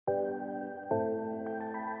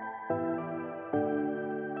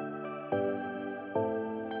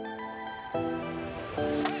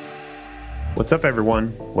What's up,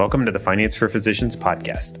 everyone? Welcome to the Finance for Physicians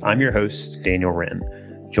podcast. I'm your host, Daniel Wren.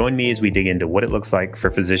 Join me as we dig into what it looks like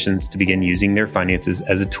for physicians to begin using their finances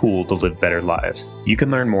as a tool to live better lives. You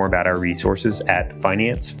can learn more about our resources at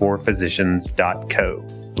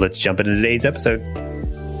financeforphysicians.co. Let's jump into today's episode.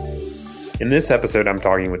 In this episode, I'm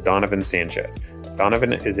talking with Donovan Sanchez.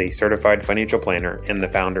 Donovan is a certified financial planner and the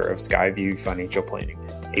founder of Skyview Financial Planning,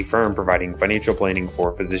 a firm providing financial planning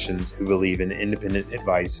for physicians who believe in independent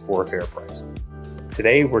advice for a fair price.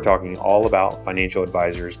 Today, we're talking all about financial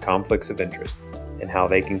advisors' conflicts of interest and how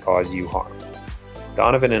they can cause you harm.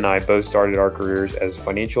 Donovan and I both started our careers as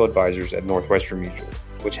financial advisors at Northwestern Mutual,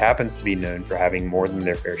 which happens to be known for having more than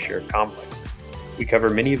their fair share of conflicts. We cover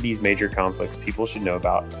many of these major conflicts people should know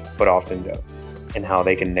about, but often don't, and how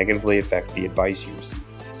they can negatively affect the advice you receive,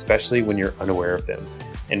 especially when you're unaware of them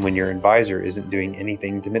and when your advisor isn't doing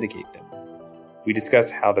anything to mitigate them. We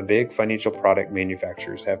discuss how the big financial product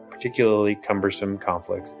manufacturers have particularly cumbersome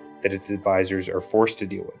conflicts that its advisors are forced to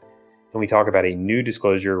deal with. And we talk about a new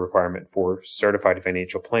disclosure requirement for certified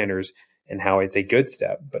financial planners and how it's a good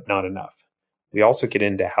step, but not enough. We also get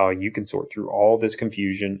into how you can sort through all this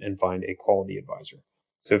confusion and find a quality advisor.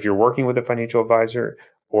 So if you're working with a financial advisor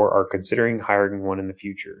or are considering hiring one in the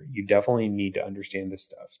future, you definitely need to understand this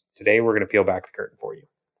stuff. Today, we're going to peel back the curtain for you.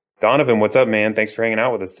 Donovan, what's up, man? Thanks for hanging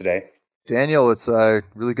out with us today. Daniel, it's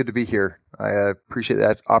really good to be here. I appreciate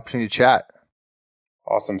that opportunity to chat.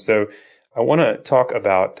 Awesome. So I want to talk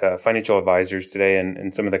about financial advisors today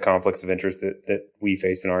and some of the conflicts of interest that we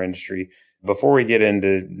face in our industry. Before we get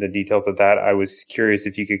into the details of that, I was curious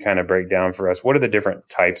if you could kind of break down for us, what are the different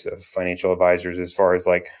types of financial advisors as far as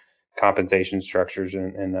like compensation structures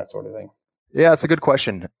and that sort of thing? Yeah, it's a good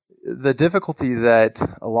question. The difficulty that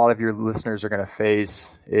a lot of your listeners are going to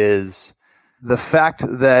face is the fact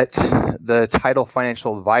that the title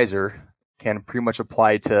financial advisor can pretty much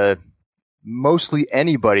apply to mostly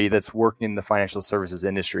anybody that's working in the financial services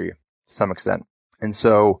industry to some extent. And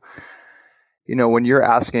so, when you're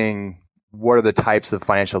asking what are the types of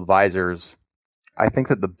financial advisors, I think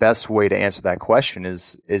that the best way to answer that question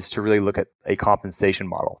is to really look at a compensation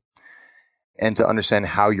model and to understand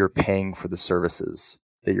how you're paying for the services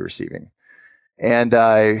that you're receiving. And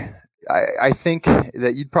I think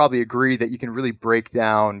that you'd probably agree that you can really break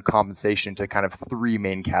down compensation to kind of three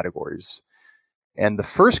main categories. And the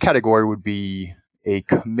first category would be a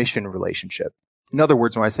commission relationship. In other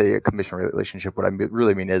words, when I say a commission relationship, what I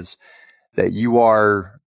really mean is that you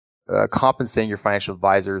are compensating your financial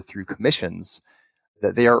advisor through commissions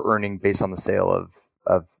that they are earning based on the sale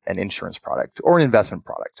of an insurance product or an investment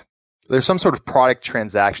product. There's some sort of product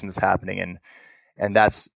transaction that's happening, and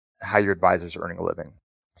that's how your advisor is earning a living.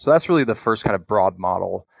 So that's really the first kind of broad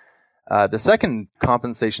model. The second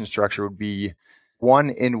compensation structure would be one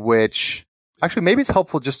in which, actually maybe it's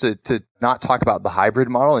helpful just to not talk about the hybrid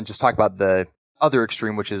model and just talk about the other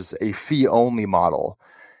extreme, which is a fee-only model.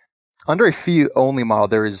 Under a fee-only model,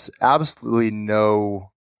 there is absolutely no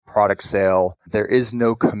product sale. There is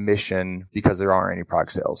no commission because there aren't any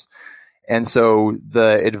product sales. And so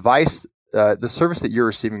the advice, the service that you're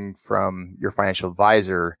receiving from your financial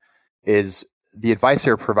advisor is the advice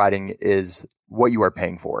they're providing is what you are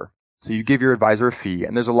paying for. So you give your advisor a fee,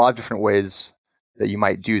 and there's a lot of different ways that you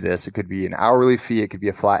might do this. It could be an hourly fee. It could be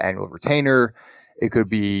a flat annual retainer. It could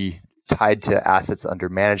be tied to assets under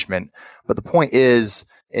management. But the point is,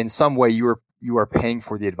 in some way, you are paying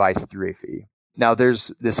for the advice through a fee. Now,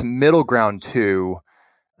 there's this middle ground too,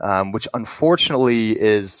 which unfortunately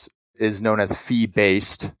is known as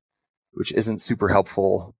fee-based, which isn't super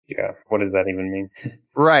helpful. Yeah. What does that even mean?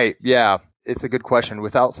 Right. Yeah. It's a good question.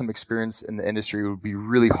 Without some experience in the industry, it would be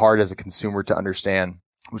really hard as a consumer to understand,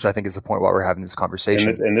 which I think is the point why we're having this conversation.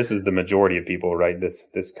 And this is the majority of people, right?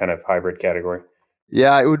 This kind of hybrid category.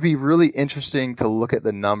 Yeah, it would be really interesting to look at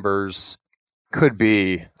the numbers. Could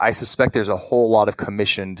be. I suspect there's a whole lot of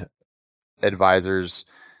commissioned advisors.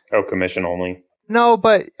 Oh, commission only? No,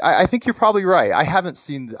 but I think you're probably right. I haven't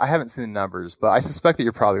seen the numbers, but I suspect that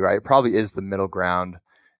you're probably right. It probably is the middle ground,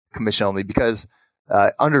 commission only, because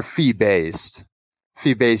under fee-based,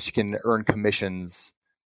 you can earn commissions.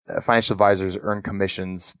 Financial advisors earn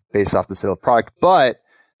commissions based off the sale of product, but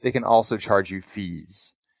they can also charge you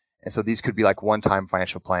fees. And so these could be like one-time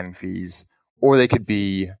financial planning fees, or they could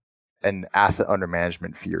be an asset under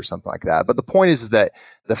management fee or something like that. But the point is that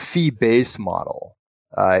the fee-based model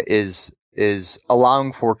is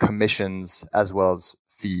allowing for commissions as well as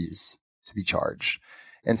fees to be charged.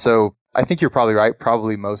 And so I think you're probably right.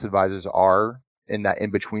 Probably most advisors are in that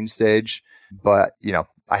in-between stage, but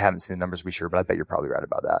I haven't seen the numbers to be sure, but I bet you're probably right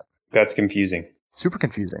about that. That's confusing. Super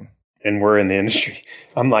confusing. And we're in the industry.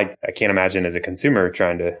 I'm like, I can't imagine as a consumer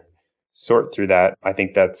trying to sort through that. I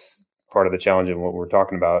think that's part of the challenge of what we're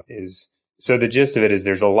talking about is, so the gist of it is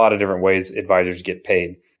there's a lot of different ways advisors get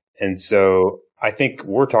paid. And so I think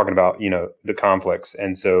we're talking about, the conflicts.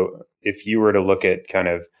 And so if you were to look at kind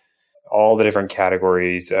of all the different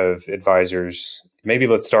categories of advisors, maybe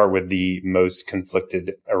let's start with the most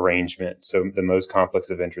conflicted arrangement. So the most conflicts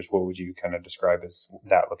of interest, what would you kind of describe as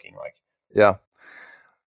that looking like? Yeah.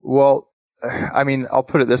 Well, I mean, I'll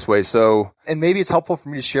put it this way. So, and maybe it's helpful for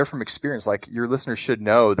me to share from experience. Like, your listeners should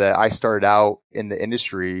know that I started out in the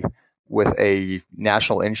industry with a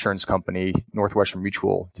national insurance company, Northwestern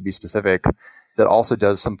Mutual to be specific, that also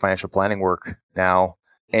does some financial planning work now.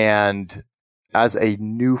 And as a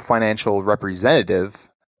new financial representative,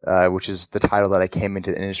 which is the title that I came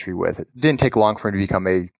into the industry with, it didn't take long for me to become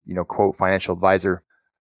a, quote, financial advisor.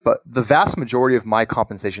 But the vast majority of my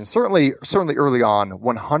compensation, certainly early on,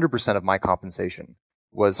 100% of my compensation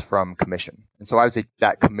was from commission. And so I was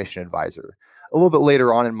that commission advisor. A little bit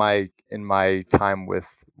later on in my time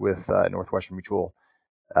with Northwestern Mutual,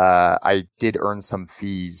 I did earn some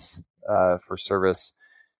fees for service,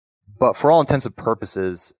 but for all intents and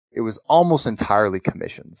purposes, it was almost entirely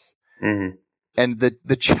commissions. Mm-hmm. And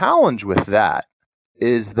the challenge with that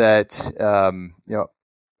is that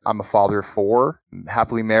I'm a father of 4,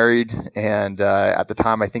 happily married, and at the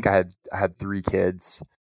time I think I had 3 kids.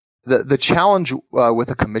 The challenge with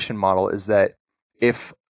a commission model is that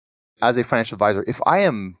if, as a financial advisor, if I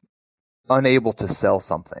am unable to sell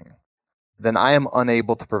something, then I am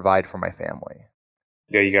unable to provide for my family.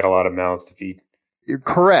 Yeah, you got a lot of mouths to feed. You're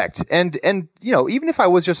correct. And even if I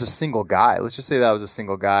was just a single guy, let's just say that I was a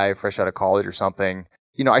single guy fresh out of college or something,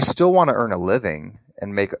 I still want to earn a living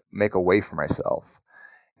and make a way for myself.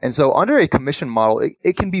 And so under a commission model,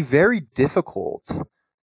 it can be very difficult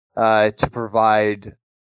to provide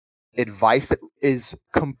advice that is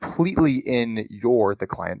completely in the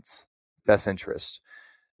client's best interest.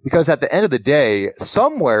 Because at the end of the day,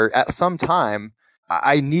 somewhere at some time,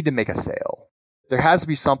 I need to make a sale. There has to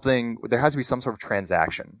be some sort of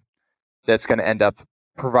transaction that's going to end up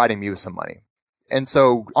providing me with some money. And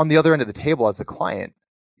so on the other end of the table as a client,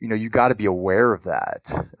 you got to be aware of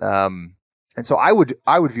that. And so I would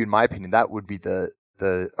view, in my opinion, that would be the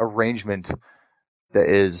arrangement that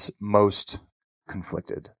is most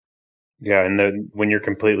conflicted. Yeah, and when you're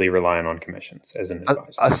completely relying on commissions as an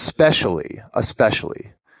advisor.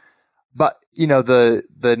 Especially. But,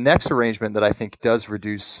 the next arrangement that I think does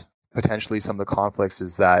reduce potentially some of the conflicts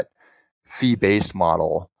is that fee-based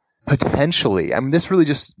model. Potentially. I mean, this really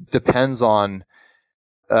just depends on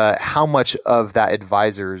how much of that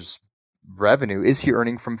advisor's revenue is he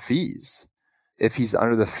earning from fees. If he's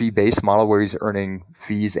under the fee-based model where he's earning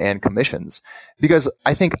fees and commissions. Because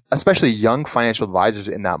I think especially young financial advisors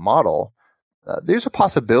in that model, there's a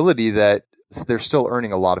possibility that they're still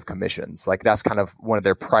earning a lot of commissions. Like, that's kind of one of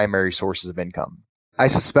their primary sources of income. I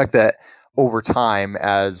suspect that over time,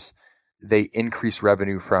 as they increase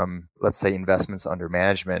revenue from, let's say, investments under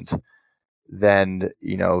management, then,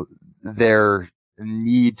 their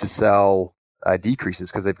need to sell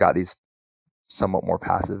decreases because they've got these somewhat more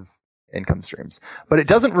passive income streams. But it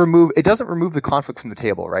doesn't remove the conflict from the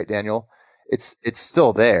table, right, Daniel? It's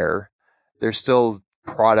still there. There's still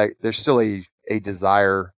a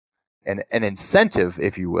desire and an incentive,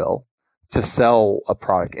 if you will, to sell a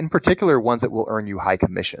product, in particular ones that will earn you high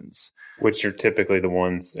commissions, which are typically the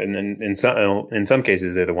ones, and in some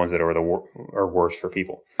cases they're the ones that are worse for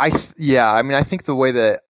people. I think the way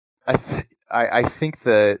that I think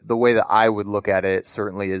the way that I would look at it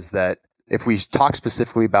certainly is that if we talk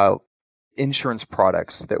specifically about insurance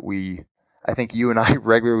products that I think you and I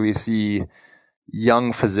regularly see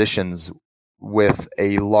young physicians with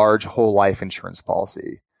a large whole life insurance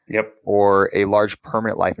policy. Yep. Or a large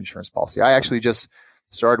permanent life insurance policy. I actually just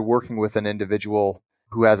started working with an individual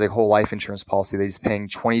who has a whole life insurance policy that he's paying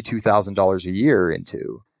 $22,000 a year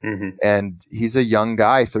into. Mm-hmm. And he's a young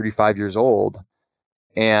guy, 35 years old.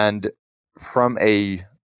 And from a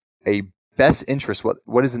best interest,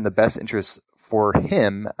 what is in the best interest for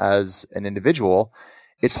him as an individual,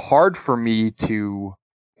 it's hard for me to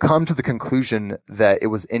come to the conclusion that it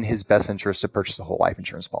was in his best interest to purchase a whole life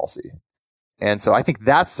insurance policy. And so I think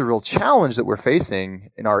that's the real challenge that we're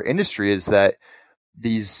facing in our industry, is that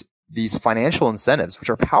these financial incentives,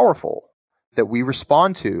 which are powerful, that we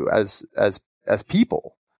respond to as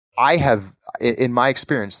people, in my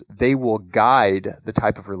experience, they will guide the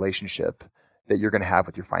type of relationship that you're going to have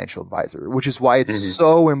with your financial advisor, which is why it's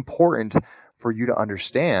so important for you to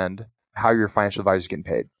understand how your financial advisor is getting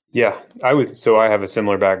paid. Yeah, So I have a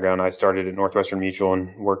similar background. I started at Northwestern Mutual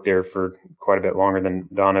and worked there for quite a bit longer than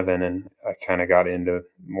Donovan, and I kind of got into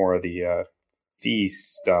more of the fee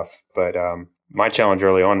stuff. But my challenge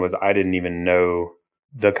early on was I didn't even know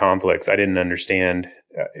the conflicts. I didn't understand.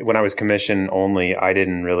 When I was commission only, I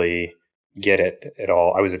didn't really get it at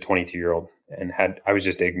all. I was a 22-year-old and I was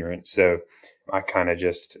just ignorant. So I kind of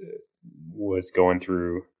just was going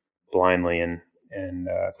through blindly and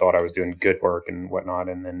thought I was doing good work and whatnot.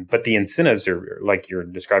 But the incentives are, like you're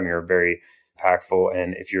describing, are very impactful.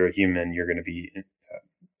 And if you're a human, you're going to be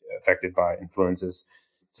affected by influences.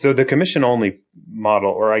 So the commission only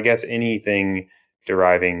model, or I guess anything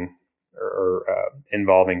deriving or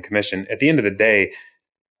involving commission, at the end of the day,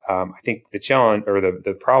 I think the challenge or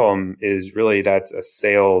the problem is really that's a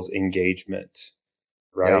sales engagement,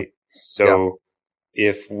 right? Yeah. So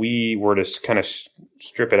if we were to kind of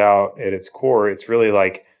strip it out at its core, it's really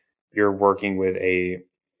like you're working with a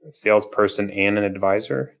salesperson and an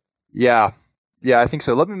advisor. Yeah, I think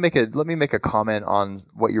so. Let me make a comment on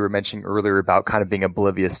what you were mentioning earlier about kind of being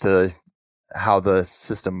oblivious to how the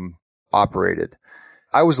system operated.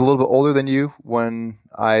 I was a little bit older than you when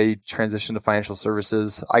I transitioned to financial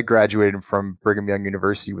services. I graduated from Brigham Young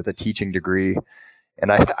University with a teaching degree,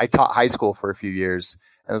 and I taught high school for a few years.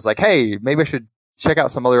 And I was like, hey, maybe I should check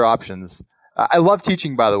out some other options. I love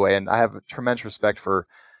teaching, by the way, and I have tremendous respect for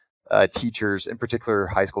teachers, in particular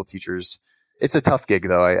high school teachers. It's a tough gig,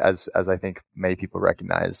 though, as I think many people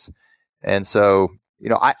recognize. And so,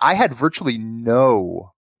 I had virtually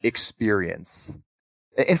no experience.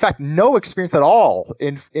 In fact, no experience at all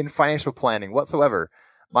in financial planning whatsoever.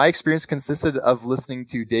 My experience consisted of listening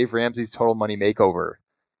to Dave Ramsey's Total Money Makeover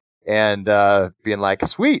and being like,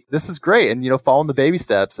 sweet, this is great. And, following the baby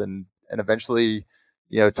steps and eventually,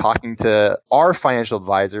 talking to our financial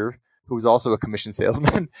advisor, who was also a commission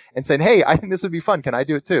salesman, and saying, hey, I think this would be fun. Can I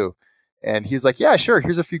do it too? And he was like, yeah, sure.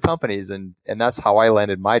 Here's a few companies. And that's how I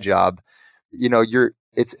landed my job.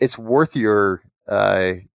 It's worth your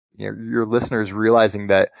listeners realizing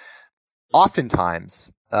that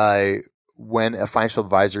oftentimes when a financial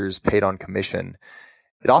advisor is paid on commission,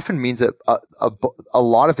 it often means that a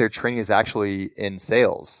lot of their training is actually in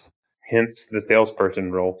sales. Hence the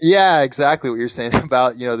salesperson role. Yeah, exactly what you're saying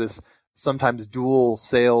about, this sometimes dual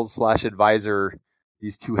sales / advisor,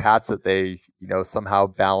 these two hats that they, somehow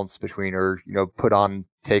balance between or, put on,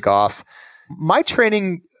 take off. My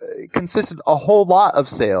training consisted a whole lot of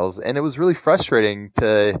sales, and it was really frustrating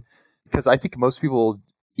because I think most people,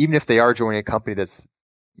 even if they are joining a company that's,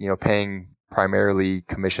 paying primarily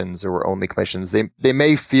commissions or only commissions, they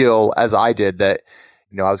may feel, as I did, that,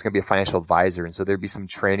 I was going to be a financial advisor. And so there'd be some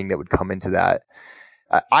training that would come into that.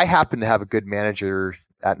 I happen to have a good manager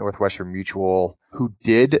at Northwestern Mutual who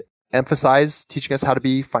did emphasize teaching us how to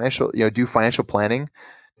be financial, do financial planning.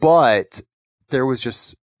 But there was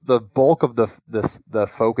just the bulk of the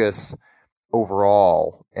focus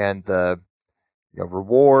overall and the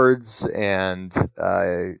rewards and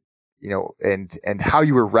and how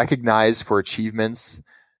you were recognized for achievements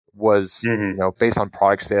was based on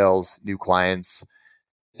product sales, new clients,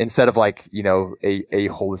 instead of a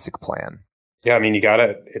holistic plan. Yeah, I mean,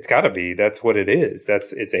 it's gotta be. That's what it is.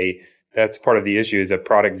 That's part of the issue. Is a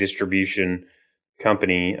product distribution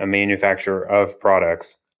company, a manufacturer of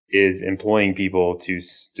products, is employing people to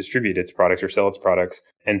distribute its products or sell its products.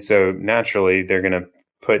 And so naturally they're going to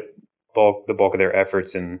put the bulk of their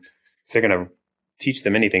efforts in. If they're going to teach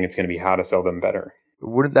them anything, it's going to be how to sell them better.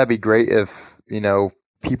 Wouldn't that be great if,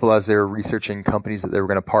 people, as they're researching companies that they were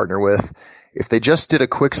going to partner with, if they just did a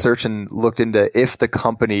quick search and looked into if the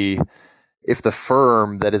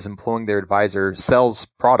firm that is employing their advisor sells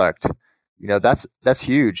product, that's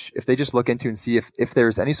huge. If they just look into and see if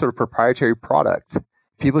there's any sort of proprietary product,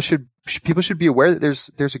 people should be aware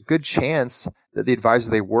that there's a good chance that the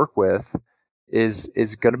advisor they work with is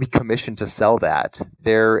going to be commissioned to sell that.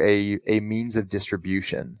 They're a means of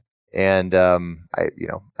distribution. And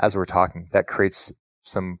as we're talking, that creates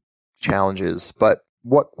some challenges. But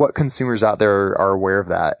what consumers out there are aware of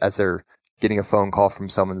that as they're getting a phone call from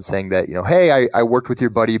someone saying that, hey, I worked with your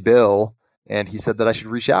buddy Bill and he said that I should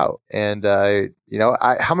reach out. And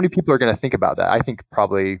how many people are going to think about that? I think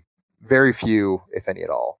probably very few, if any at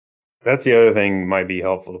all. That's the other thing might be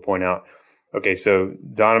helpful to point out. Okay, so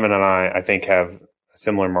Donovan and I think, have a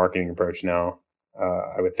similar marketing approach now.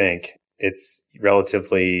 I would think it's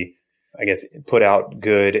relatively, I guess, put out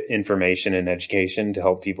good information and education to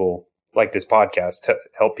help people, like this podcast, to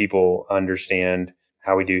help people understand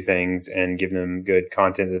how we do things and give them good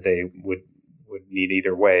content that they would need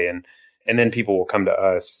either way. And then people will come to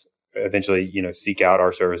us eventually, seek out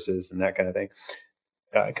our services and that kind of thing.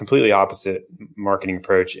 completely opposite marketing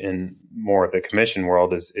approach in more of the commission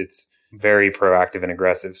world is it's very proactive and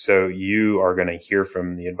aggressive. So you are going to hear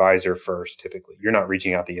from the advisor first. Typically, you're not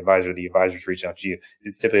reaching out to the advisor's reaching out to you.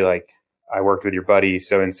 It's typically like, I worked with your buddy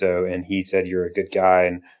so-and-so, and he said you're a good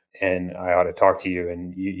guy, and I ought to talk to you,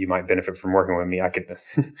 and you might benefit from working with me. I could,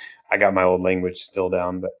 I got my old language still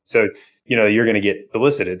down, but so, you're going to get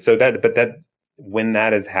solicited. So when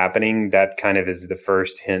that is happening, that kind of is the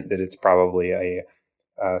first hint that it's probably a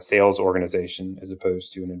sales organization as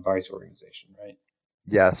opposed to an advice organization, right?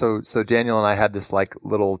 Yeah. So Daniel and I had this like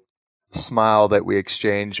little smile that we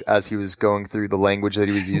exchanged as he was going through the language that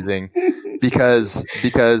he was using, because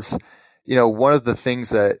one of the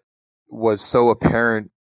things that was so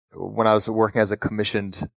apparent when I was working as a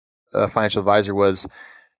commissioned financial advisor was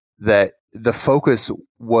that the focus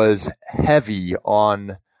was heavy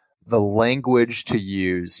on the language to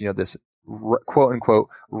use, this quote unquote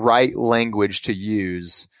right language to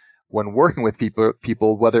use when working with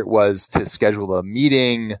people, whether it was to schedule a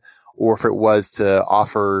meeting or if it was to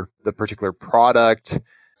offer the particular product.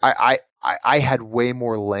 I had way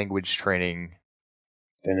more language training,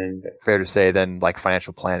 fair to say, than like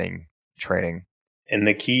financial planning training. And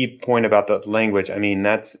the key point about the language,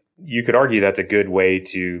 you could argue that's a good way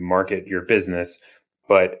to market your business,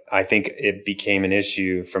 but I think it became an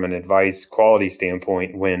issue from an advice quality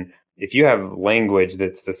standpoint when if you have language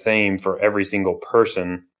that's the same for every single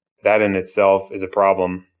person, that in itself is a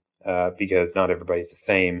problem because not everybody's the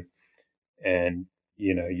same. And,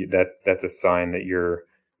 that's a sign that you're,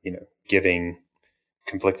 giving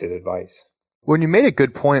conflicted advice. When you made a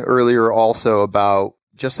good point earlier also about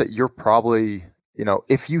just that you're probably,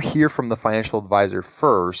 if you hear from the financial advisor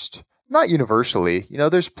first, not universally,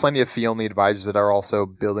 there's plenty of fee-only advisors that are also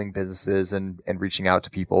building businesses and reaching out to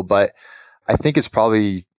people. But I think it's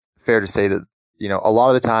probably fair to say that, a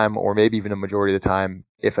lot of the time, or maybe even a majority of the time,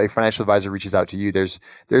 if a financial advisor reaches out to you, there's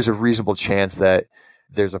a reasonable chance that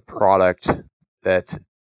there's a product that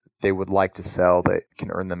they would like to sell that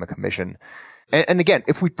can earn them a commission. And again,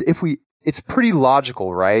 if we, it's pretty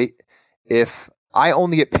logical, right? If I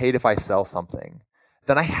only get paid if I sell something,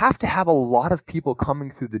 then I have to have a lot of people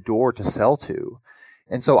coming through the door to sell to.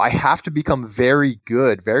 And so I have to become very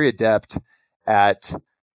good, very adept at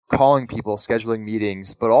calling people, scheduling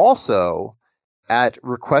meetings, but also at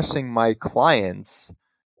requesting my clients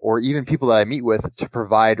or even people that I meet with to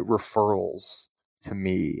provide referrals to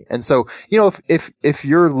me. And so, if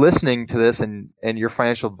you're listening to this and your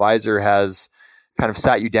financial advisor has kind of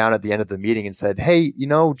sat you down at the end of the meeting and said, hey,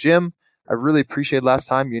 Jim, I really appreciated last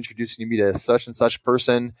time you introducing me to such and such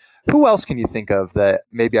person. Who else can you think of that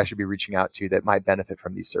maybe I should be reaching out to that might benefit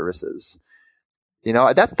from these services?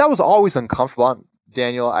 That was always uncomfortable.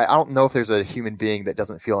 Daniel, I don't know if there's a human being that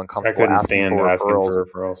doesn't feel uncomfortable asking for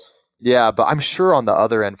referrals. Yeah, but I'm sure on the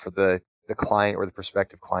other end for the client or the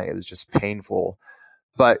prospective client, it was just painful.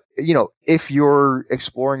 But, if you're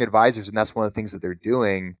exploring advisors and that's one of the things that they're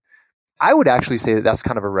doing, I would actually say that that's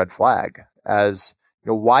kind of a red flag. As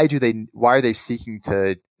why are they seeking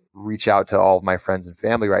to reach out to all of my friends and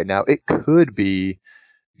family right now? It could be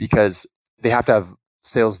because they have to have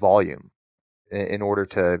sales volume in order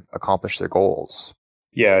to accomplish their goals.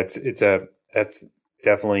 Yeah, that's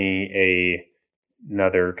definitely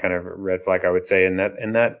another kind of red flag, I would say, and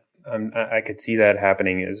that I could see that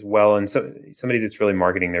happening as well. And so somebody that's really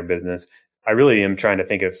marketing their business, I really am trying to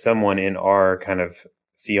think of someone in our kind of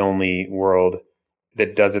fee-only world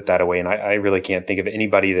that does it that way. And I really can't think of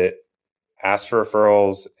anybody that asks for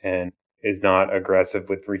referrals and is not aggressive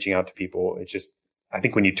with reaching out to people. It's just, I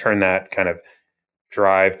think when you turn that kind of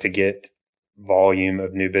drive to get volume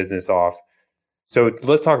of new business off. So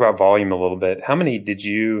let's talk about volume a little bit. How many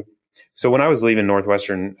so when I was leaving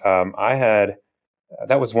Northwestern,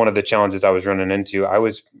 that was one of the challenges I was running into. I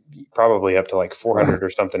was probably up to like 400 or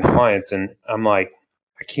something clients. And I'm like,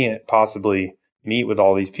 I can't possibly meet with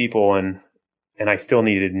all these people. And I still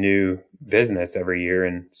needed new business every year.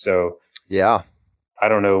 And so, yeah, I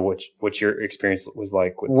don't know what your experience was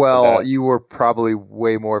like. With that. You were probably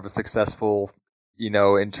way more of a successful,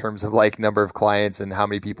 in terms of like number of clients and how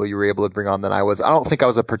many people you were able to bring on than I was. I don't think I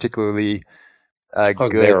was a particularly I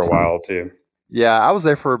was there a while too. Yeah, I was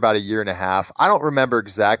there for about 1.5 years. I don't remember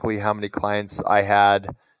exactly how many clients I had,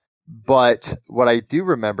 but what I do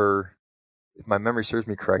remember, if my memory serves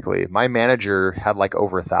me correctly, my manager had like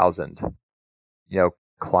over 1,000,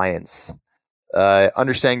 clients.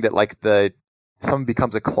 Understanding that like someone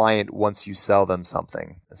becomes a client once you sell them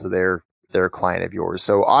something, so they're a client of yours.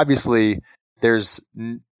 So obviously,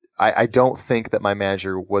 I don't think that my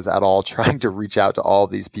manager was at all trying to reach out to all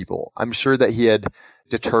of these people. I'm sure that he had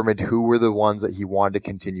determined who were the ones that he wanted to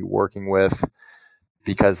continue working with.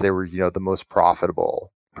 because they were, the most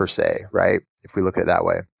profitable per se, right? If we look at it that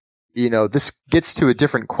way. This gets to a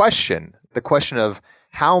different question. The question of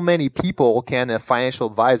how many people can a financial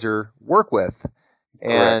advisor work with?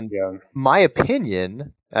 And my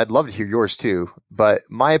opinion, I'd love to hear yours too, but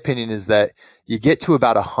my opinion is that you get to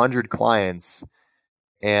about 100 clients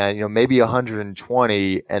and, maybe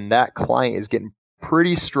 120, and that client is getting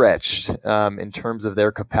pretty stretched in terms of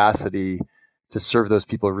their capacity to serve those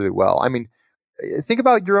people really well. I mean, think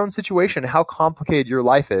about your own situation, how complicated your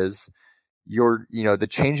life is, the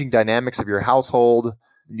changing dynamics of your household,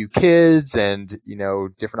 new kids and,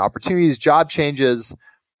 different opportunities, job changes.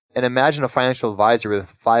 And imagine a financial advisor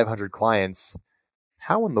with 500 clients.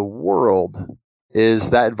 How in the world is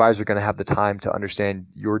that advisor going to have the time to understand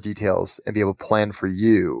your details and be able to plan for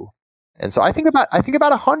you? And so I think about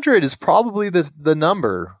 100 is probably the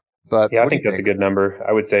number. But yeah, I think that's a good number.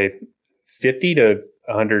 I would say 50 to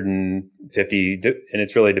 150, and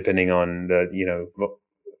it's really depending on the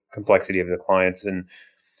complexity of the clients.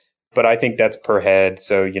 But I think that's per head.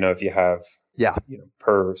 So if you have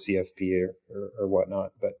per CFP or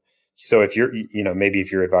whatnot. But so if you're maybe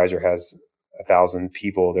if your advisor has 1,000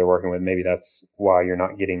 people they're working with, maybe that's why you're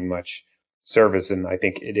not getting much service. And I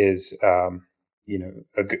think it is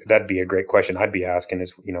that'd be a great question I'd be asking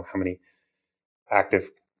is how many active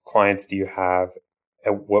clients do you have?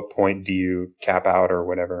 At what point do you cap out or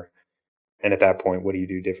whatever? And at that point, what do you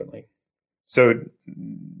do differently? So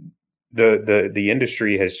the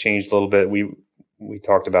industry has changed a little bit. We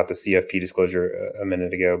talked about the CFP disclosure a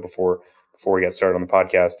minute ago before we got started on the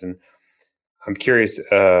podcast, and I'm curious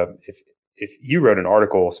if you wrote an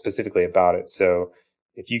article specifically about it. So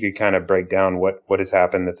if you could kind of break down what has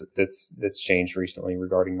happened that's changed recently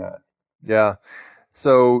regarding that. Yeah.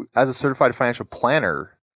 So as a certified financial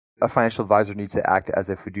planner, a financial advisor needs to act as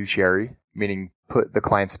a fiduciary, meaning put the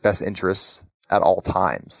client's best interests at all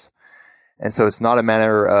times. And so it's not a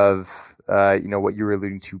matter of, what you were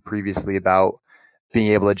alluding to previously about being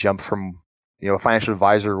able to jump from, a financial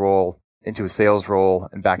advisor role into a sales role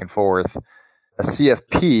and back and forth. A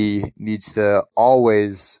CFP needs to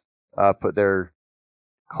always put their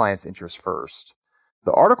client's interests first.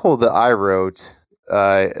 The article that I wrote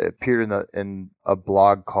appeared in a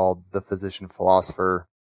blog called The Physician Philosopher,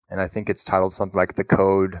 and I think it's titled something like The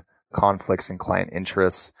Code, Conflicts, and Client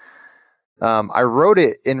Interests. I wrote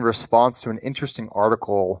it in response to an interesting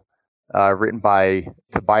article written by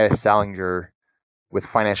Tobias Salinger with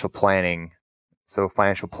Financial Planning, so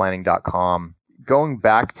financialplanning.com. Going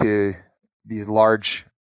back to these large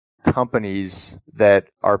companies that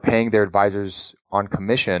are paying their advisors on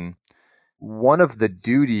commission, one of the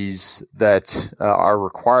duties that are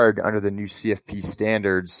required under the new CFP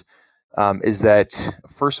standards is that,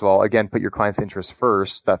 first of all, again, put your client's interests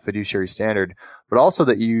first, that fiduciary standard, but also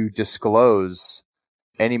that you disclose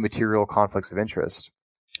any material conflicts of interest.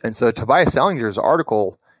 And so Tobias Salinger's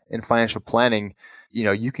article in Financial Planning,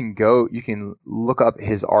 you can look up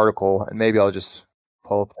his article, and maybe I'll just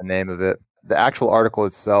pull up the name of it. The actual article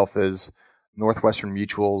itself is Northwestern's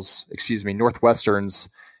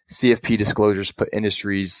CFP disclosures put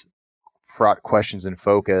industries fraught questions in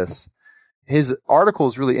focus. His article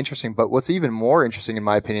is really interesting, but what's even more interesting, in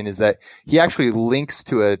my opinion, is that he actually links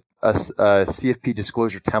to a CFP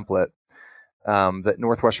disclosure template that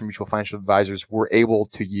Northwestern Mutual Financial Advisors were able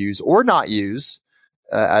to use or not use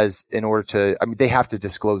they have to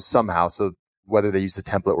disclose somehow. So whether they use the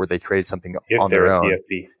template or they created something on their own.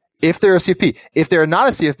 If they're a CFP. If they're not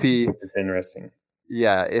a CFP, it's interesting.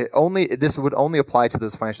 Yeah, this would only apply to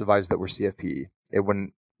those financial advisors that were CFP. It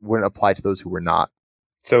wouldn't apply to those who were not.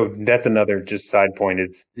 So that's another just side point.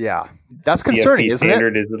 That's concerning, CFP isn't it?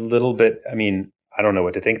 Standard is a little bit. I mean, I don't know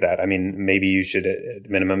what to think of that. I mean, maybe you should at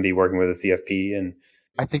minimum be working with a CFP, and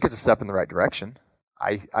I think it's a step in the right direction.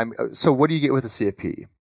 So what do you get with a CFP?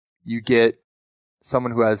 You get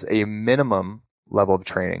someone who has a minimum level of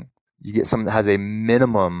training. You get someone that has a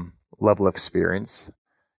minimum level of experience,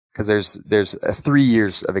 because there's a 3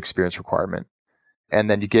 years of experience requirement, and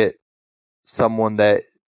then you get someone that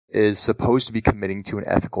is supposed to be committing to an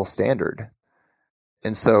ethical standard.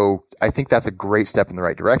 And so I think that's a great step in the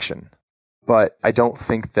right direction, but I don't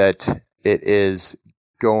think that it is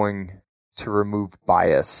going to remove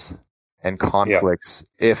bias and conflicts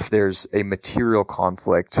if there's a material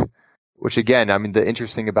conflict, which again, I mean, the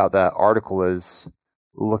interesting about that article is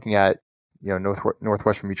looking at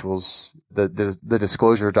Northwestern Mutual's the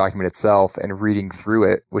disclosure document itself and reading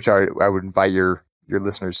through it, which I would invite your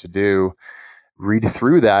listeners to do. Read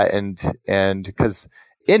through that and because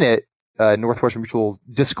in it, Northwestern Mutual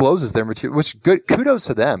discloses their material, which good kudos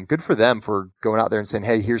to them. Good for them for going out there and saying,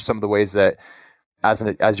 hey, here's some of the ways that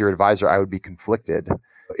as your advisor, I would be conflicted.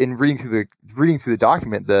 In reading through the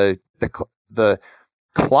document, the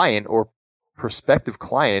client or prospective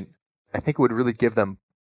client, I think it would really give them,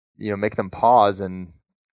 make them pause and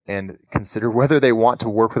consider whether they want to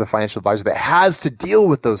work with a financial advisor that has to deal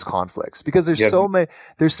with those conflicts, because there's so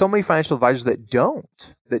many financial advisors that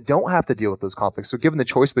don't have to deal with those conflicts. So given the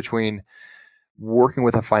choice between working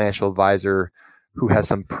with a financial advisor who has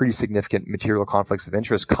some pretty significant material conflicts of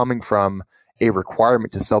interest coming from a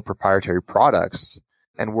requirement to sell proprietary products,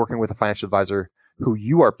 and working with a financial advisor who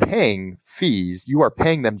you are paying fees, you are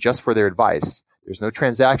paying them just for their advice. There's no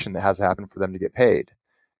transaction that has to happen for them to get paid.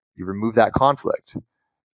 You remove that conflict.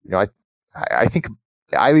 I think,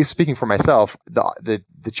 at least speaking for myself, the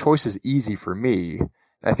choice is easy for me. And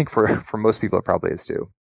I think for most people, it probably is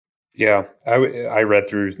too. Yeah, I read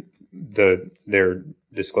through their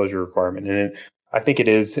disclosure requirement, and I think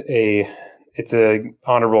it's a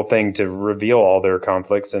honorable thing to reveal all their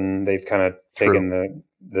conflicts, and they've kind of taken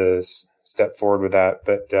the step forward with that.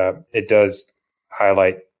 But it does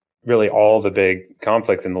highlight really all the big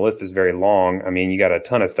conflicts, and the list is very long. I mean, you got a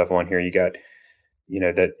ton of stuff on here. You got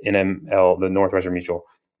that NML, the Northwestern Mutual,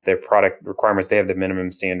 their product requirements, they have the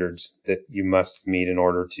minimum standards that you must meet in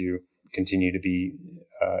order to continue to be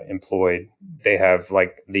employed. They have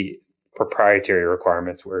like the proprietary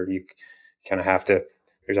requirements where you kind of have to,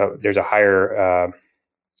 there's a higher,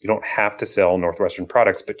 you don't have to sell Northwestern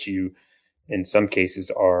products, but you, in some cases,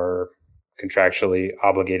 are contractually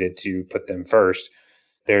obligated to put them first.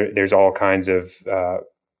 There's all kinds of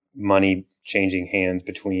money changing hands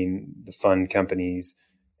between the fund companies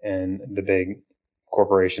and the big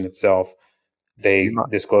corporation itself. They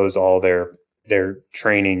disclose all their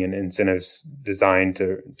training and incentives designed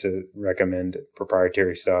to recommend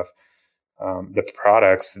proprietary stuff. The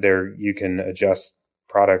products there, you can adjust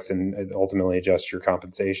products and ultimately adjust your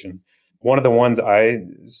compensation. One of the ones I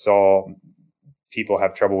saw people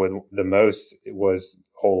have trouble with the most was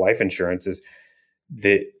whole life insurance. Is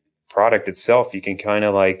the product itself, you can kind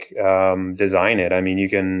of like design it. I mean, you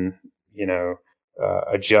can,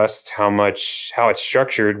 adjust how it's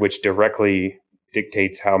structured, which directly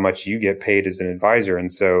dictates how much you get paid as an advisor.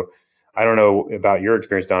 And so I don't know about your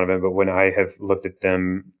experience, Donovan, but when I have looked at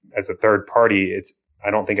them as a third party,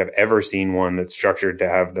 I don't think I've ever seen one that's structured to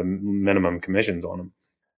have the minimum commissions on them.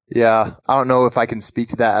 Yeah, I don't know if I can speak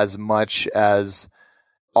to that as much as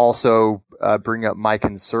also bring up my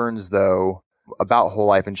concerns, though, about whole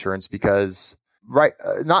life insurance, because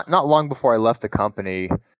not long before I left the company,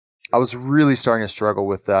 I was really starting to struggle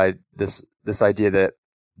with this idea that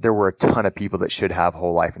there were a ton of people that should have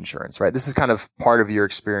whole life insurance, right? This is kind of part of your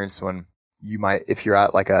experience when you might, if you're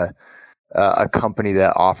at like a company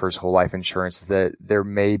that offers whole life insurance, is that there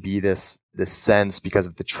may be this sense, because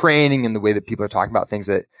of the training and the way that people are talking about things,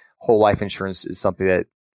 that whole life insurance is something that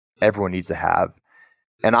everyone needs to have.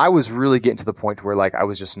 And I was really getting to the point where like I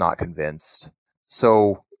was just not convinced.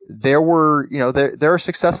 So there are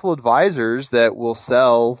successful advisors that will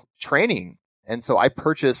sell training. And so I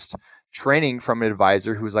purchased training from an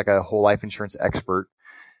advisor who was like a whole life insurance expert,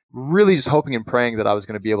 really just hoping and praying that I was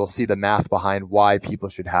going to be able to see the math behind why people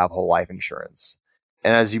should have whole life insurance.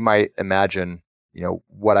 And as you might imagine,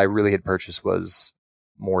 what I really had purchased was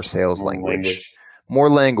more sales language. More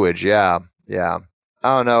language. Yeah. Yeah.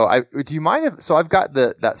 I don't know. Do you mind if, so I've got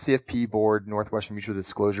that CFP board, Northwestern Mutual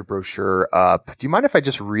disclosure brochure up. Do you mind if I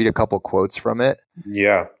just read a couple quotes from it?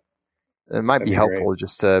 Yeah. It might be helpful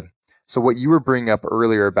great. So what you were bringing up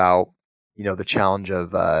earlier about, the challenge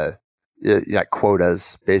of,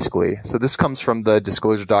 quotas, basically. So this comes from the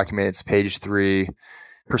disclosure document. It's page 3.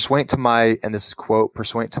 Pursuant to my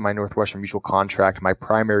Northwestern Mutual contract, my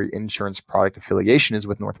primary insurance product affiliation is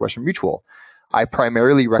with Northwestern Mutual. I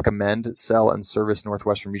primarily recommend, sell, and service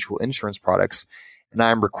Northwestern Mutual insurance products, and I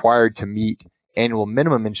am required to meet annual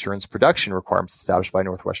minimum insurance production requirements established by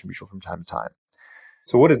Northwestern Mutual from time to time.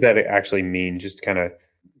 So what does that actually mean? Just kind of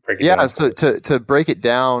break it down. Yeah, so to break it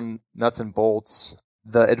down, nuts and bolts,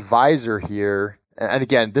 the advisor here, and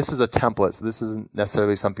again, this is a template, so this isn't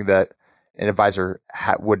necessarily something that an advisor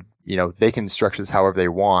would, they can structure this however they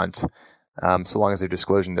want, so long as they're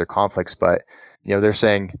disclosing their conflicts. But, they're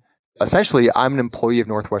saying, essentially, I'm an employee of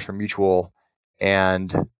Northwestern Mutual,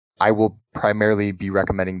 and I will primarily be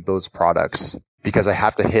recommending those products because I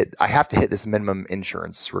have to hit this minimum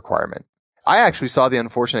insurance requirement. I actually saw the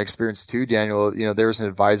unfortunate experience too, Daniel. There was an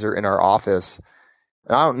advisor in our office,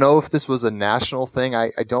 and I don't know if this was a national thing. I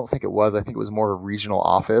don't think it was. I think it was more a regional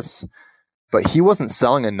office, but he wasn't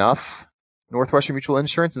selling enough Northwestern Mutual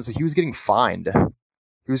insurance, and so he was getting fined. I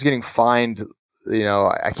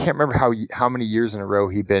can't remember how many years in a row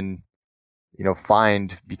he'd been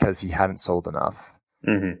fined because he hadn't sold enough.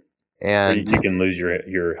 Mm-hmm. And you can lose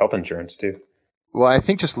your health insurance too. Well, I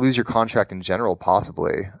think just lose your contract in general,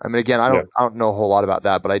 possibly. I mean, again, I don't know a whole lot about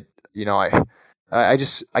that, but I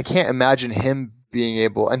can't imagine him being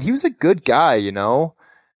able, and he was a good guy,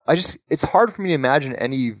 it's hard for me to imagine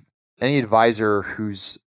any advisor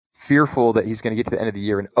who's fearful that he's going to get to the end of the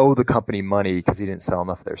year and owe the company money because he didn't sell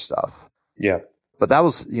enough of their stuff. Yeah. But that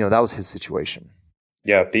was his situation.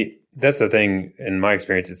 Yeah. That's the thing in my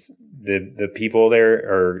experience. It's the people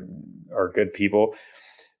there are good people.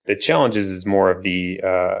 The challenges is more of the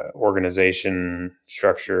organization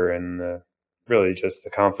structure and really just the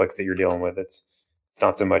conflict that you're dealing with. It's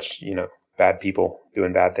not so much, bad people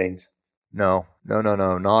doing bad things. No,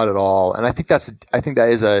 not at all. And I think that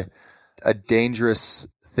is a dangerous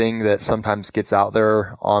thing that sometimes gets out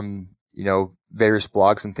there on, various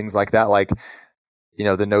blogs and things like that. Like,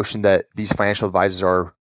 the notion that these financial advisors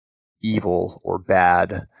are evil or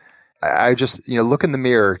bad. I just, look in the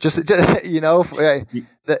mirror, it's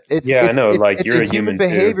you're a human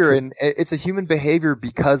behavior, and it's a human behavior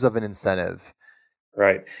because of an incentive.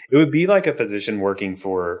 Right. It would be like a physician working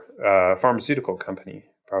for a pharmaceutical company,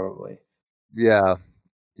 probably. Yeah.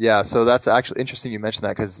 Yeah. So that's actually interesting you mentioned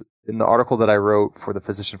that, because in the article that I wrote for the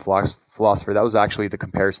Physician Philosopher, that was actually the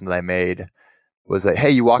comparison that I made, was that, hey,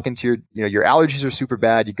 you walk into your allergies are super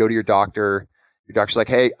bad. You go to your doctor. Your doctor's like,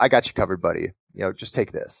 hey, I got you covered, buddy. Just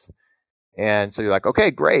take this. And so you're like,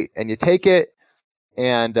 okay, great. And you take it,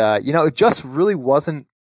 and, it just really wasn't,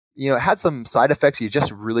 it had some side effects you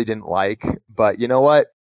just really didn't like, but you know what?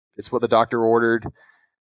 It's what the doctor ordered.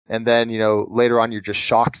 And then, later on, you're just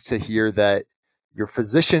shocked to hear that your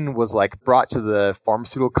physician was like brought to the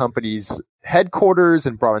pharmaceutical company's headquarters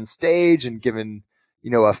and brought on stage and given,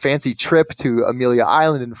 a fancy trip to Amelia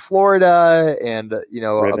Island in Florida and,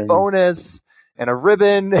 a bonus and a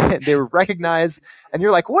ribbon. They were recognized. And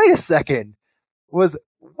you're like, wait a second, what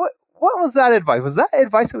was that advice? Was that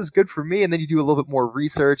advice that was good for me? And then you do a little bit more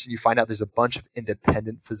research and you find out there's a bunch of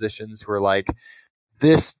independent physicians who are like,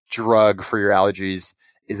 this drug for your allergies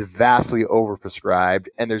is vastly overprescribed,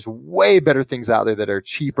 and there's way better things out there that are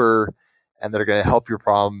cheaper and that are going to help your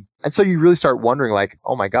problem. And so you really start wondering, like,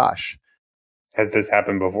 oh my gosh, has this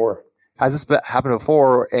happened before?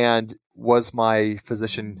 And was my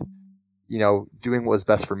physician, doing what was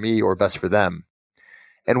best for me or best for them?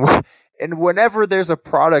 And whenever there's a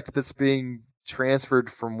product that's being transferred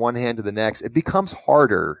from one hand to the next, it becomes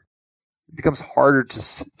harder. It becomes harder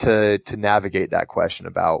to navigate that question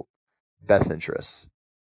about best interests.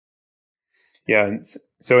 Yeah.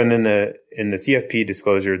 So, and then in the CFP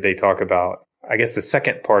disclosure, they talk about, I guess the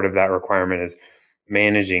second part of that requirement is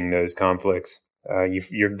managing those conflicts.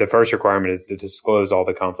 The first requirement is to disclose all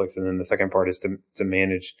the conflicts, and then the second part is to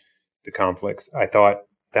manage the conflicts. I thought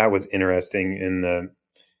that was interesting in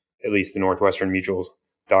at least the Northwestern Mutual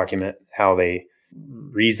document, how they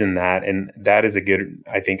reason that. And that is a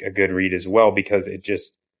good read as well, because it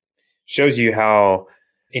just shows you how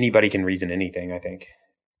anybody can reason anything, I think.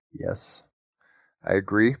 Yes, I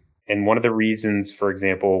agree. And one of the reasons, for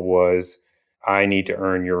example, was I need to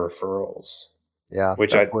earn your referrals. Yeah,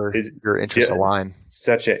 which where your interests align.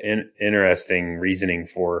 Such an interesting reasoning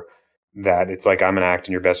for that. It's like, I'm going to act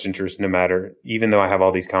in your best interest no matter, even though I have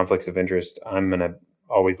all these conflicts of interest, I'm going to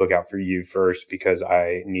always look out for you first because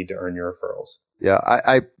I need to earn your referrals. Yeah,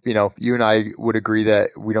 I you and I would agree that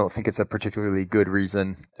we don't think it's a particularly good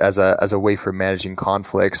reason as a way for managing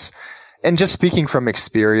conflicts. And just speaking from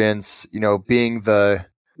experience, being the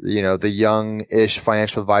young-ish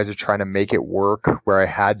financial advisor trying to make it work, where I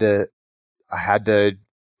had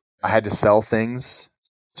to sell things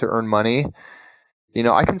to earn money.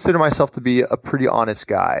 I consider myself to be a pretty honest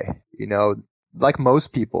guy, like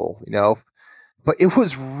most people, but it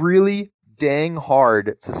was really dang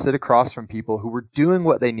hard to sit across from people who were doing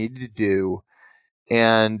what they needed to do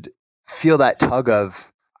and feel that tug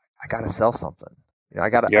of, I got to sell something. I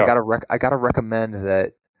got to recommend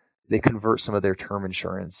that they convert some of their term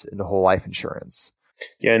insurance into whole life insurance.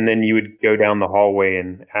 Yeah, and then you would go down the hallway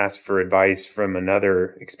and ask for advice from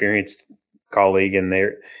another experienced colleague, and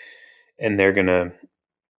they're going to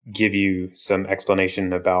give you some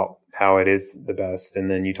explanation about how it is the best. And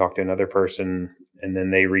then you talk to another person, and then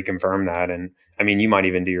they reconfirm that. And I mean, you might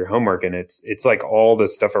even do your homework, and it's like all the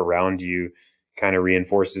stuff around you kind of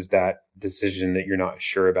reinforces that decision that you're not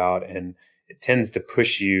sure about. And it tends to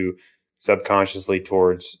push you subconsciously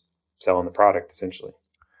towards selling the product, essentially.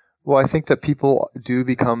 Well, I think that people do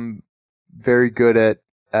become very good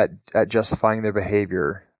at justifying their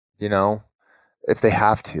behavior, if they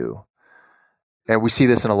have to. And we see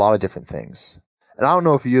this in a lot of different things. And I don't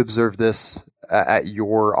know if you observe this at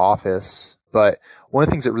your office But one of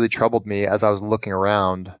the things that really troubled me as I was looking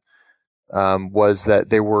around was that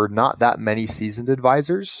there were not that many seasoned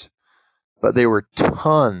advisors, but there were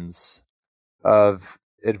tons of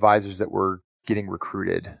advisors that were getting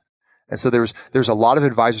recruited. And so there's a lot of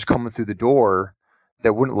advisors coming through the door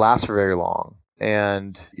that wouldn't last for very long.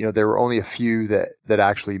 And, there were only a few that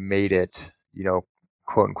actually made it,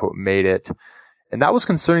 quote unquote, made it. And that was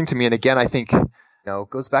concerning to me. And again, I think, it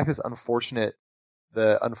goes back to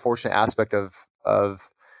the unfortunate aspect of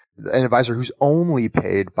an advisor who's only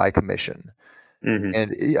paid by commission. Mm-hmm.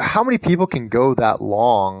 And how many people can go that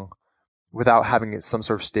long without having some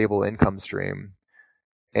sort of stable income stream?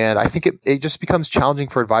 And I think it just becomes challenging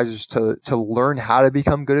for advisors to learn how to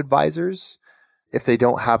become good advisors if they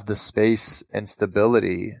don't have the space and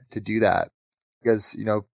stability to do that. Because,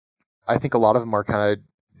 I think a lot of them are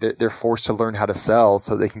they're forced to learn how to sell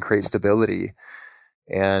so they can create stability.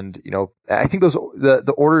 And, I think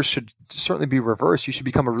the orders should certainly be reversed. You should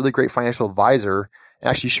become a really great financial advisor. And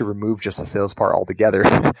actually, you should remove just the sales part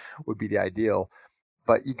altogether would be the ideal.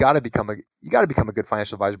 But you got to become a good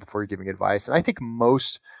financial advisor before you're giving advice. And I think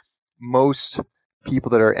most people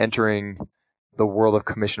that are entering the world of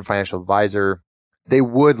commissioned financial advisor, they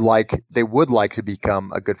would like to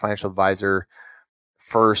become a good financial advisor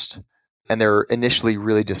first, and they're initially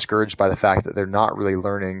really discouraged by the fact that they're not really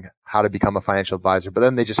learning how to become a financial advisor, but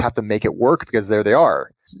then they just have to make it work because there they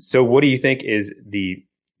are. So what do you think is the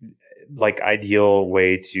ideal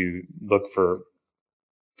way to look for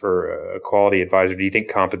a quality advisor? Do you think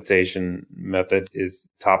compensation method is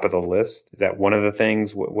top of the list? Is that one of the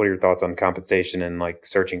things? What are your thoughts on compensation and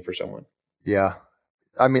searching for someone? Yeah.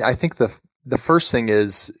 I mean, I think the first thing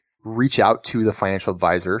is reach out to the financial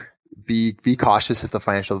advisor. Be cautious if the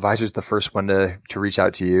financial advisor is the first one to reach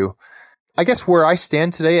out to you. I guess where I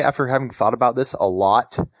stand today, after having thought about this a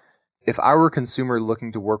lot, if I were a consumer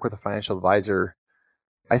looking to work with a financial advisor,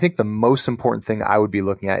 I think the most important thing I would be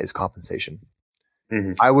looking at is compensation.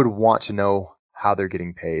 Mm-hmm. I would want to know how they're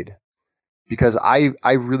getting paid, because I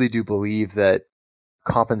really do believe that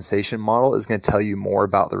compensation model is going to tell you more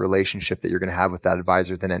about the relationship that you're going to have with that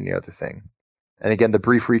advisor than any other thing. And again, the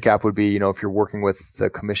brief recap would be, if you're working with the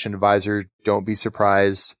commission advisor, don't be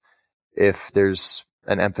surprised if there's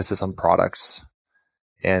an emphasis on products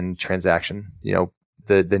and transaction,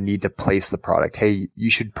 the need to place the product. Hey, you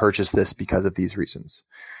should purchase this because of these reasons.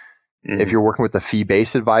 Mm-hmm. If you're working with a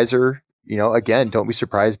fee-based advisor, again, don't be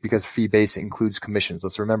surprised because fee-based includes commissions.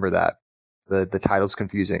 Let's remember that. The title's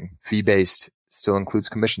confusing. Fee-based still includes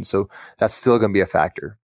commissions. So that's still going to be a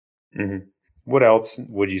factor. Mm-hmm. What else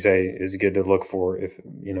would you say is good to look for if,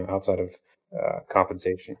 outside of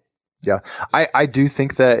compensation? Yeah, I do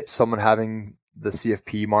think that someone having the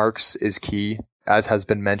CFP marks is key, as has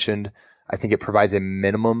been mentioned. I think it provides a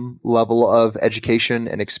minimum level of education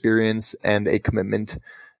and experience and a commitment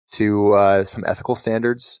to some ethical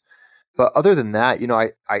standards. But other than that,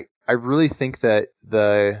 I really think that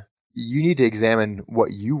you need to examine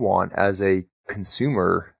what you want as a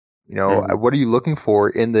consumer. Mm-hmm. What are you looking for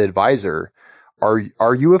in the advisor?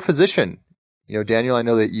 Are you a physician? Daniel, I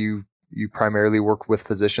know that you primarily work with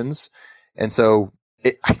physicians. And so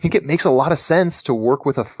I think it makes a lot of sense to work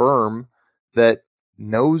with a firm that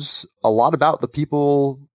knows a lot about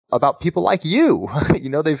people like you.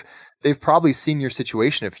 They've probably seen your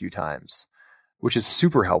situation a few times, which is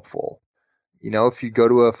super helpful. If you go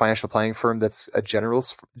to a financial planning firm that's a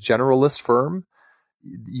generalist firm,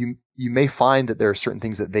 you may find that there are certain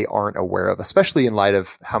things that they aren't aware of, especially in light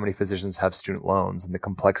of how many physicians have student loans and the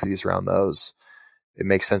complexities around those. It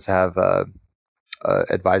makes sense to have a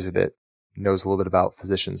advisor that knows a little bit about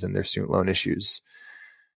physicians and their student loan issues.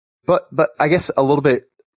 But I guess a little bit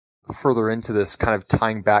further into this, kind of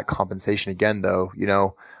tying back compensation again, though,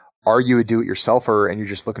 are you a do-it-yourselfer and you're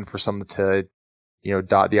just looking for someone to,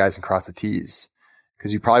 dot the I's and cross the T's?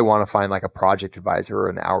 Because you probably want to find a project advisor or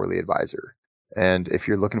an hourly advisor. And if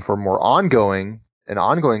you're looking for more ongoing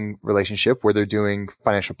relationship where they're doing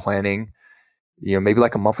financial planning, maybe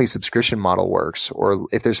a monthly subscription model works. Or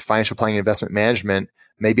if there's financial planning and investment management,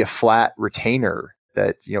 maybe a flat retainer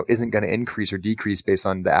that, isn't going to increase or decrease based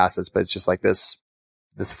on the assets, but it's just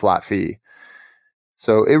this flat fee.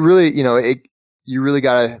 So it really, you really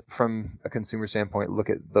got to, from a consumer standpoint, look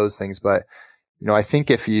at those things. But, I think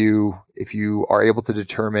if you are able to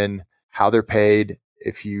determine how they're paid,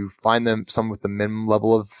 if you find someone with the minimum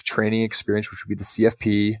level of training experience, which would be the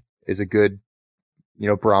CFP, is a good,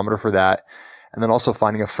 barometer for that. And then also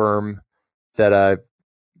finding a firm that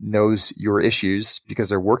knows your issues because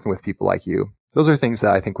they're working with people like you. Those are things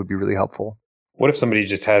that I think would be really helpful. What if somebody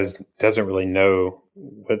just doesn't really know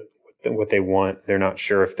what they want? They're not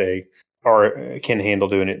sure if they or can handle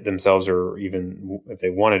doing it themselves, or even if they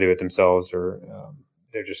want to do it themselves, or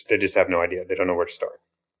they just have no idea. They don't know where to start.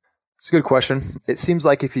 It's a good question. It seems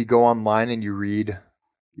like if you go online and you read,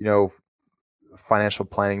 financial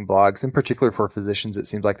planning blogs, in particular for physicians, it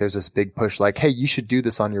seems like there's this big push like, hey, you should do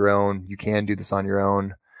this on your own. You can do this on your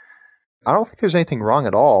own. I don't think there's anything wrong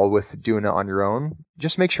at all with doing it on your own.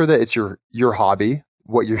 Just make sure that it's your hobby,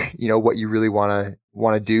 what you really want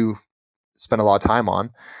to do, spend a lot of time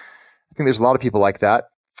on. I think there's a lot of people like that.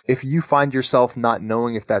 If you find yourself not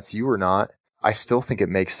knowing if that's you or not, I still think it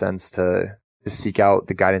makes sense to seek out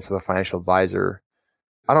the guidance of a financial advisor.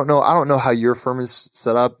 I don't know how your firm is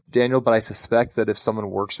set up, Daniel, but I suspect that if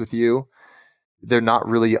someone works with you, they're not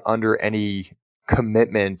really under any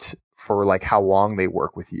commitment for like how long they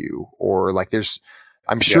work with you, or like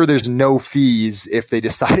I'm sure there's no fees if they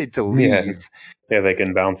decided to leave. Yeah, they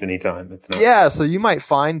can bounce anytime. It's not. Yeah, so you might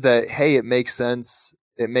find that, hey, it makes sense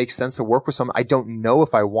to work with someone. I don't know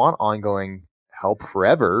if I want ongoing help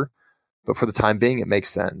forever, but for the time being, it makes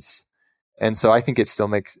sense. And so I think it still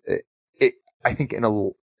makes it. I think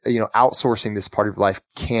outsourcing this part of life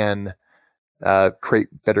can create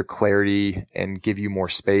better clarity and give you more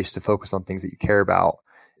space to focus on things that you care about.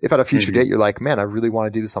 If at a future date you're like, man, I really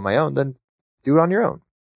want to do this on my own, then do it on your own.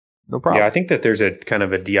 No problem. Yeah, I think that there's a kind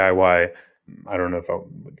of a DIY. I don't know if I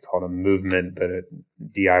would call it a movement, but a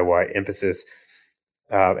DIY emphasis.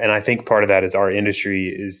 And I think part of that is our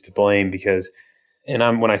industry is to blame because,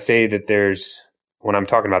 when I say that when I'm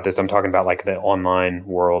talking about this, I'm talking about like the online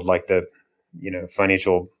world, like the,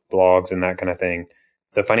 financial blogs and that kind of thing.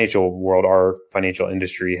 The financial world, our financial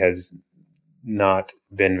industry has not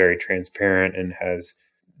been very transparent and has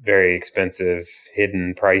very expensive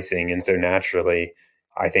hidden pricing. And so naturally,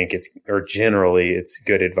 I think generally it's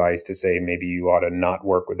good advice to say maybe you ought to not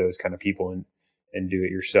work with those kind of people and do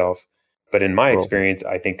it yourself. But in my experience,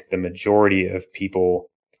 I think the majority of people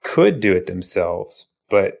could do it themselves,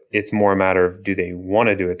 but it's more a matter of, do they want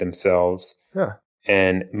to do it themselves? Yeah.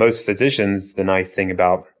 And most physicians, the nice thing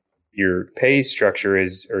about your pay structure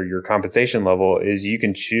or your compensation level is you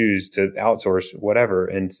can choose to outsource whatever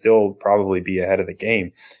and still probably be ahead of the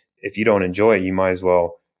game. If you don't enjoy it, you might as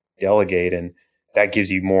well delegate. And that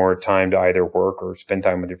gives you more time to either work or spend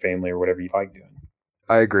time with your family or whatever you like doing.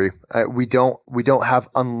 I agree. We don't have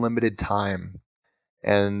unlimited time.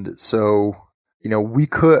 And so, we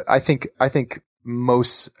could, I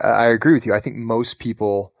agree with you. I think most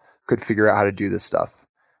people could figure out how to do this stuff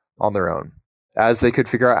on their own, as they could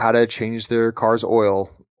figure out how to change their car's oil,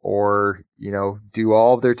 or, do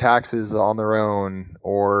all of their taxes on their own,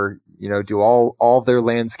 or, do all of their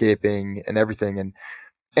landscaping and everything.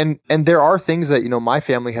 And there are things that, my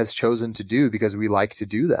family has chosen to do because we like to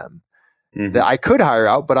do them, that I could hire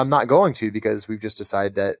out, but I'm not going to, because we've just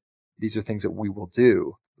decided that these are things that we will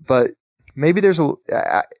do. But maybe there's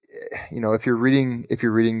if you're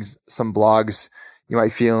reading some blogs, you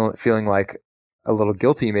might feeling like a little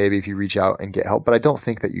guilty maybe if you reach out and get help, but I don't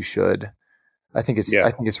think that you should. I think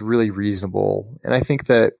it's really reasonable. And I think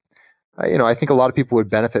that, I think a lot of people would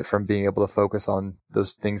benefit from being able to focus on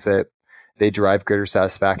those things that they derive greater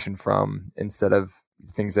satisfaction from, instead of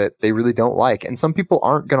things that they really don't like. And some people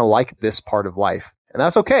aren't going to like this part of life, and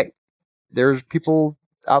that's okay. There's people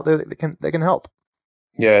out there that can help.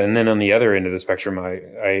 Yeah. And then on the other end of the spectrum,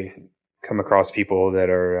 I come across people that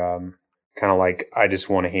are, kind of like, I just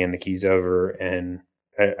want to hand the keys over and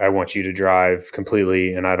I want you to drive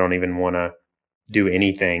completely, and I don't even want to do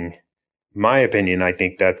anything. My opinion, I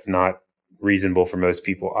think that's not reasonable for most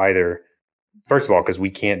people either. First of all, because we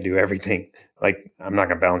can't do everything. Like, I'm not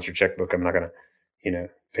going to balance your checkbook. I'm not going to,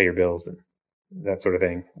 pay your bills and that sort of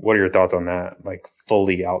thing. What are your thoughts on that? Like,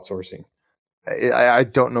 fully outsourcing? I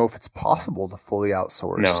don't know if it's possible to fully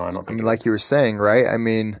outsource. No, I don't think. I mean, like you were saying, right? I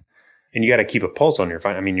mean, and you got to keep a pulse on your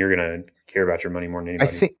finance. I mean, you're going to care about your money more than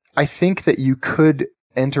anybody. I think that you could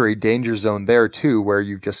enter a danger zone there too, where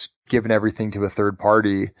you've just given everything to a third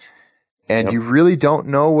party, and you really don't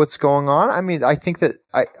know what's going on. I mean, I think that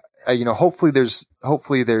hopefully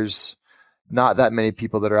there's not that many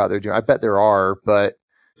people that are out there doing. I bet there are, but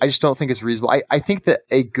I just don't think it's reasonable. I think that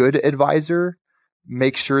a good advisor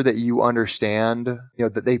makes sure that you understand,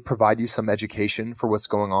 that they provide you some education for what's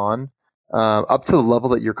going on, up to the level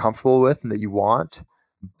that you're comfortable with and that you want.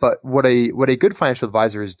 But what a good financial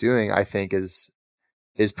advisor is doing, I think, is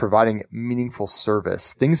providing meaningful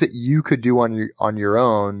service, things that you could do on your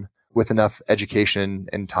own with enough education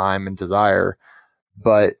and time and desire,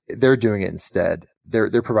 but they're doing it instead.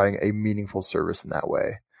 They're providing a meaningful service in that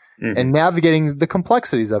way, and navigating the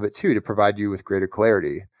complexities of it too, to provide you with greater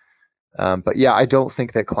clarity. But yeah, I don't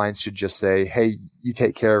think that clients should just say, "Hey, you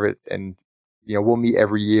take care of it, and we'll meet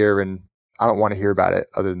every year, and I don't want to hear about it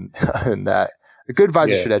other than that. A good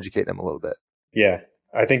advisor should educate them a little bit. Yeah.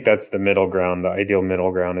 I think that's the middle ground. The ideal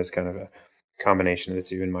middle ground is kind of a combination of the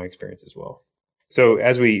two in my experience as well. So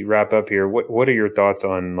as we wrap up here, what are your thoughts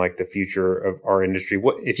on like the future of our industry?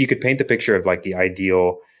 What if you could paint the picture of like the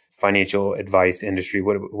ideal financial advice industry,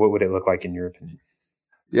 what would it look like in your opinion?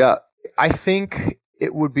 Yeah, I think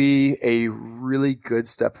it would be a really good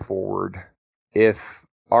step forward if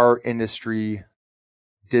our industry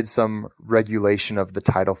did some regulation of the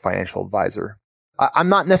title financial advisor. I'm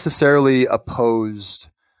not necessarily opposed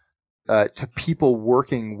to people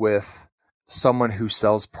working with someone who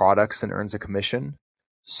sells products and earns a commission,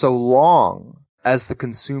 so long as the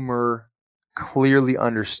consumer clearly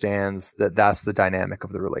understands that that's the dynamic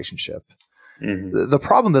of the relationship. Mm-hmm. The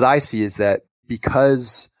problem that I see is that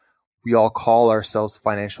because we all call ourselves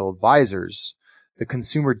financial advisors, the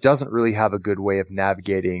consumer doesn't really have a good way of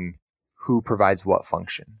navigating who provides what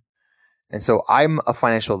function. And so I'm a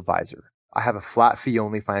financial advisor. I have a flat fee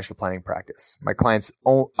only financial planning practice. My clients,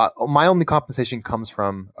 my only compensation comes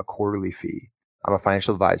from a quarterly fee. I'm a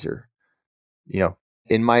financial advisor.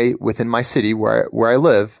 Within my city where I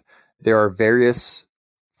live, there are various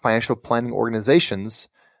financial planning organizations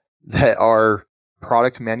that are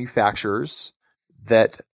product manufacturers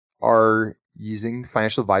that are using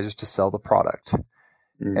financial advisors to sell the product.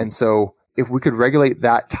 Mm-hmm. And so if we could regulate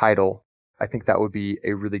that title, I think that would be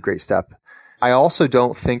a really great step. I also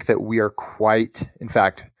don't think that we are in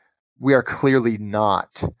fact, we are clearly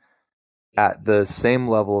not at the same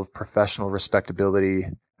level of professional respectability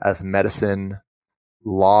as medicine,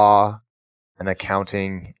 law, and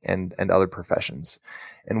accounting and other professions.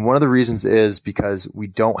 And one of the reasons is because we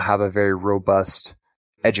don't have a very robust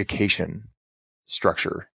education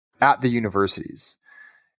structure at the universities.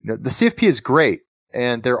 The CFP is great,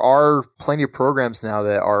 and there are plenty of programs now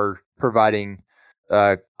that are providing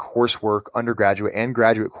coursework, undergraduate and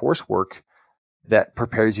graduate coursework that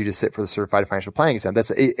prepares you to sit for the certified financial planning exam.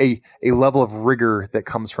 That's a level of rigor that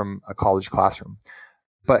comes from a college classroom.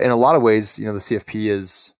 But in a lot of ways, the CFP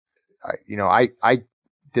is, I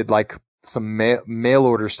did like some mail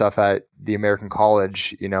order stuff at the American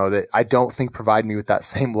College, that I don't think provide me with that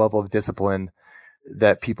same level of discipline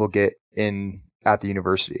that people get at the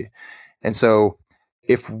university. And so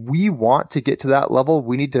if we want to get to that level,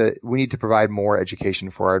 we need to provide more education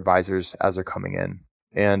for our advisors as they're coming in.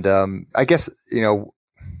 And I guess,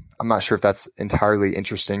 I'm not sure if that's entirely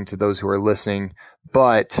interesting to those who are listening,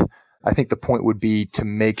 but I think the point would be to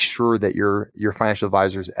make sure that your financial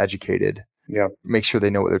advisor is educated. Yeah. Make sure they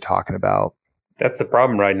know what they're talking about. That's the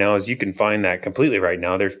problem right now is you can find that completely right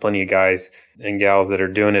now. There's plenty of guys and gals that are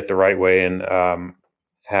doing it the right way and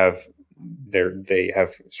they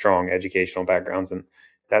have strong educational backgrounds and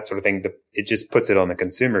that sort of thing. It just puts it on the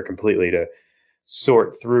consumer completely to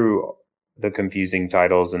sort through the confusing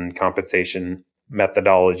titles and compensation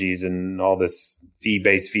methodologies and all this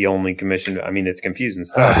fee-based, fee-only commission. I mean, it's confusing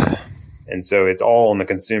stuff. And so it's all on the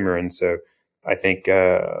consumer. And so I think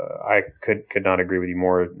I could not agree with you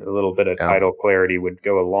more. A little bit of title clarity would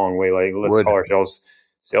go a long way. Like, let's call ourselves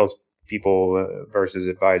salespeople versus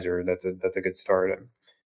advisor. That's a good start.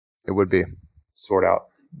 It would be. Sort out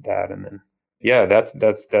that. And then, yeah,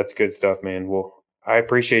 that's good stuff, man. Well, I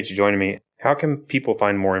appreciate you joining me. How can people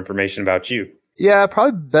find more information about you? Yeah,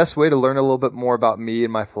 probably the best way to learn a little bit more about me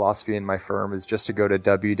and my philosophy and my firm is just to go to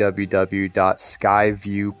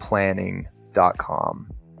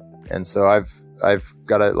www.skyviewplanning.com. And so I've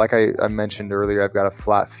got like I mentioned earlier, I've got a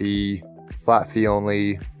flat fee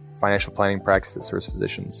only financial planning practice that serves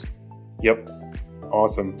physicians. Yep.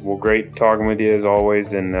 Awesome. Well, great talking with you as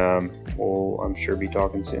always. And we'll, I'm sure, be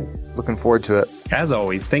talking soon. Looking forward to it. As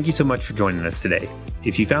always, thank you so much for joining us today.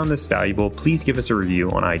 If you found this valuable, please give us a review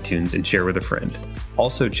on iTunes and share with a friend.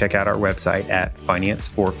 Also, check out our website at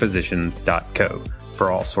financeforphysicians.co for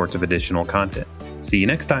all sorts of additional content. See you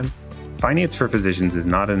next time. Finance for Physicians is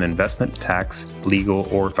not an investment, tax, legal,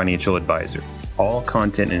 or financial advisor. All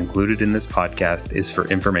content included in this podcast is for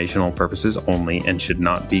informational purposes only and should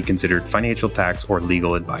not be considered financial, tax, or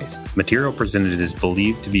legal advice. Material presented is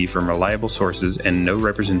believed to be from reliable sources, and no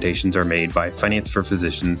representations are made by Finance for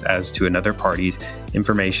Physicians as to another party's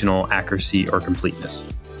informational accuracy or completeness.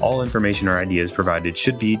 All information or ideas provided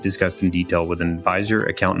should be discussed in detail with an advisor,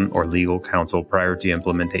 accountant, or legal counsel prior to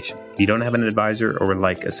implementation. If you don't have an advisor or would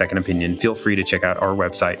like a second opinion, feel free to check out our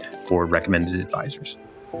website for recommended advisors.